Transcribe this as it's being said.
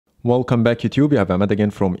Welcome back YouTube, you have Ahmed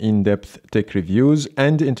again from In-Depth Tech Reviews,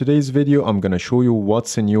 and in today's video I'm gonna show you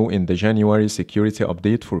what's new in the January security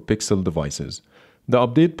update for Pixel devices. The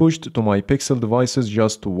update pushed to my Pixel devices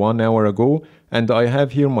just 1 hour ago, and I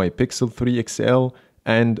have here my Pixel 3 XL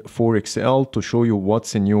and 4 XL to show you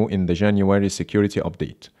what's new in the January security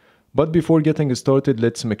update. But before getting started,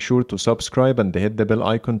 let's make sure to subscribe and hit the bell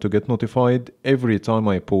icon to get notified every time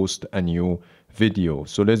I post a new video.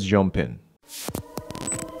 So let's jump in.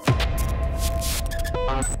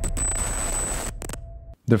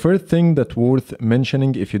 The first thing that's worth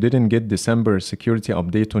mentioning, if you didn't get December security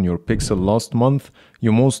update on your Pixel last month,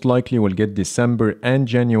 you most likely will get December and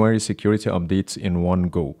January security updates in one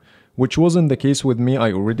go. Which wasn't the case with me.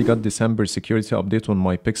 I already got December security update on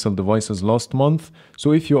my Pixel devices last month.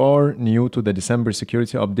 So if you are new to the December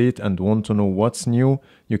security update and want to know what's new,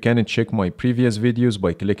 you can check my previous videos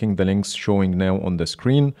by clicking the links showing now on the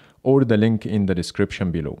screen or the link in the description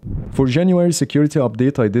below. For January security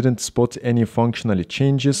update, I didn't spot any functional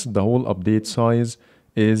changes. The whole update size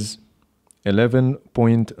is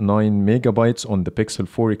 11.9 megabytes on the Pixel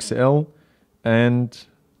 4 XL and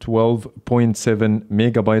 12.7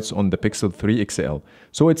 megabytes on the Pixel 3 XL.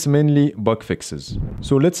 So it's mainly bug fixes.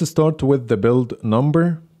 So let's start with the build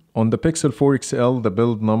number. On the Pixel 4 XL, the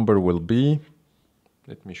build number will be,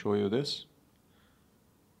 let me show you this.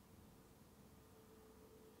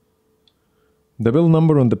 The build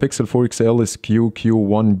number on the Pixel 4 XL is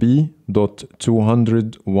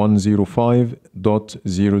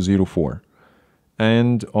QQ1B.200.105.004.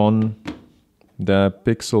 And on the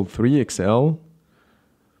Pixel 3 XL,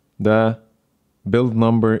 the build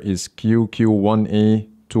number is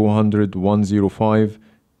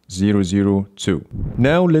QQ1A200.105.002.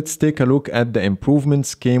 Now let's take a look at the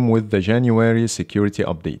improvements came with the January security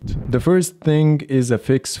update. The first thing is a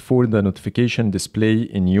fix for the notification display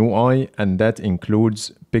in UI, and that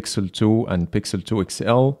includes Pixel 2 and Pixel 2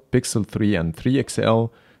 XL, Pixel 3 and 3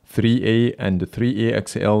 XL, 3A and 3A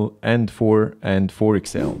XL, and 4 and 4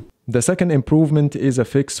 XL. The second improvement is a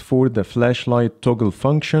fix for the flashlight toggle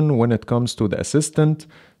function when it comes to the assistant.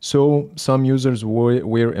 So some users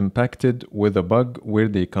were impacted with a bug where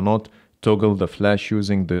they cannot toggle the flash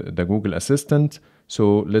using the Google Assistant.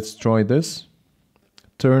 So let's try this.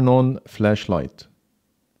 Turn on flashlight.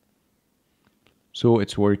 So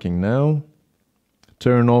it's working now.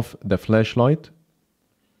 Turn off the flashlight.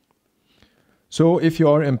 So if you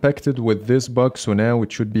are impacted with this bug, so now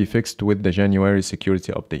it should be fixed with the January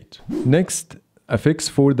security update. Next, a fix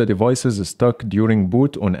for the devices stuck during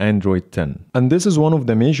boot on Android 10. And this is one of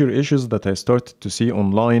the major issues that I started to see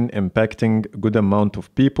online impacting a good amount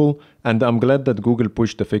of people, and I'm glad that Google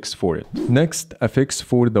pushed the fix for it. Next, a fix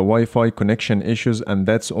for the Wi-Fi connection issues, and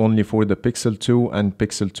that's only for the Pixel 2 and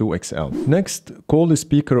Pixel 2 XL. Next, call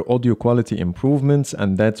speaker audio quality improvements,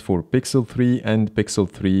 and that's for Pixel 3 and Pixel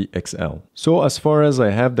 3 XL. So as far as I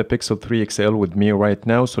have the Pixel 3 XL with me right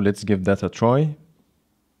now, so let's give that a try.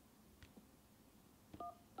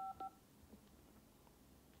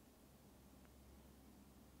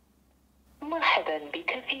 مرحبا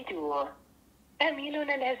بك في دو.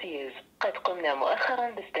 أميننا العزيز، قد قمنا مؤخرا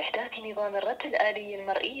باستحداث نظام الرد الآلي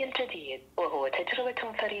المرئي الجديد، وهو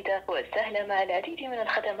تجربة فريدة وسهلة مع العديد من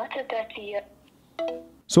الخدمات الذاتية.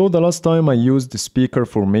 So the last time I used the speaker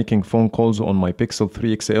for making phone calls on my Pixel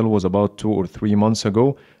 3 XL was about 2 or 3 months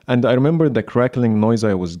ago, and I remember the crackling noise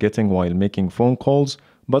I was getting while making phone calls,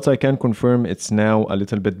 but I can confirm it's now a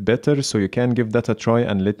little bit better, so you can give that a try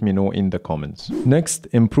and let me know in the comments. Next,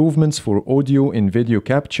 improvements for audio in video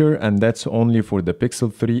capture, and that's only for the Pixel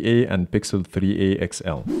 3a and Pixel 3a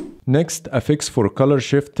XL. Next, a fix for color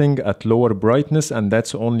shifting at lower brightness, and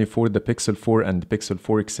that's only for the Pixel 4 and Pixel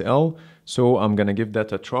 4 XL. So I'm gonna give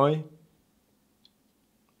that a try.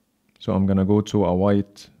 So I'm gonna go to a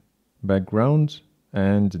white background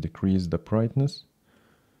and decrease the brightness.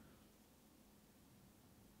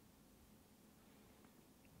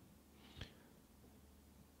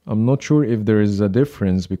 I'm not sure if there is a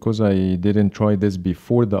difference because I didn't try this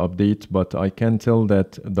before the update, but I can tell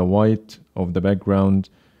that the white of the background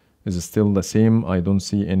is still the same. I don't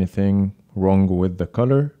see anything wrong with the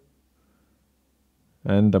color.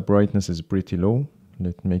 And the brightness is pretty low.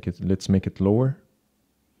 Let's make it lower.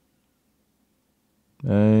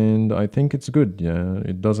 And I think it's good. Yeah,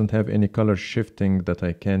 it doesn't have any color shifting that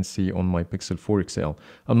I can see on my Pixel 4 XL.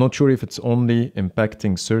 I'm not sure if it's only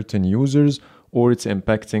impacting certain users or it's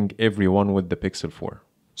impacting everyone with the Pixel 4.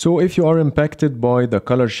 So if you are impacted by the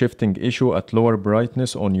color shifting issue at lower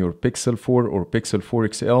brightness on your Pixel 4 or Pixel 4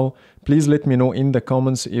 XL, please let me know in the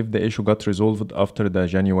comments if the issue got resolved after the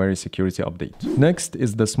January security update. Next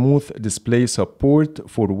is the smooth display support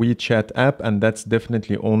for Wechat app, and that's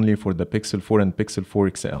definitely only for the Pixel 4 and Pixel 4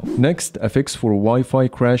 XL. Next, a fix for Wi-Fi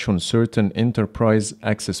crash on certain enterprise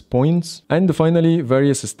access points. And finally,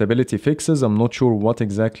 various stability fixes. I'm not sure what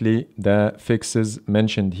exactly the fixes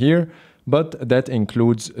mentioned here, but that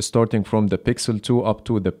includes starting from the Pixel 2 up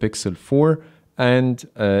to the Pixel 4. And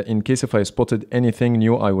in case if I spotted anything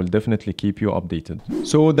new, I will definitely keep you updated.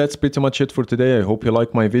 So that's pretty much it for today. I hope you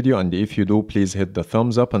like my video, and if you do, please hit the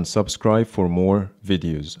thumbs up and subscribe for more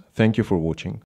videos. Thank you for watching.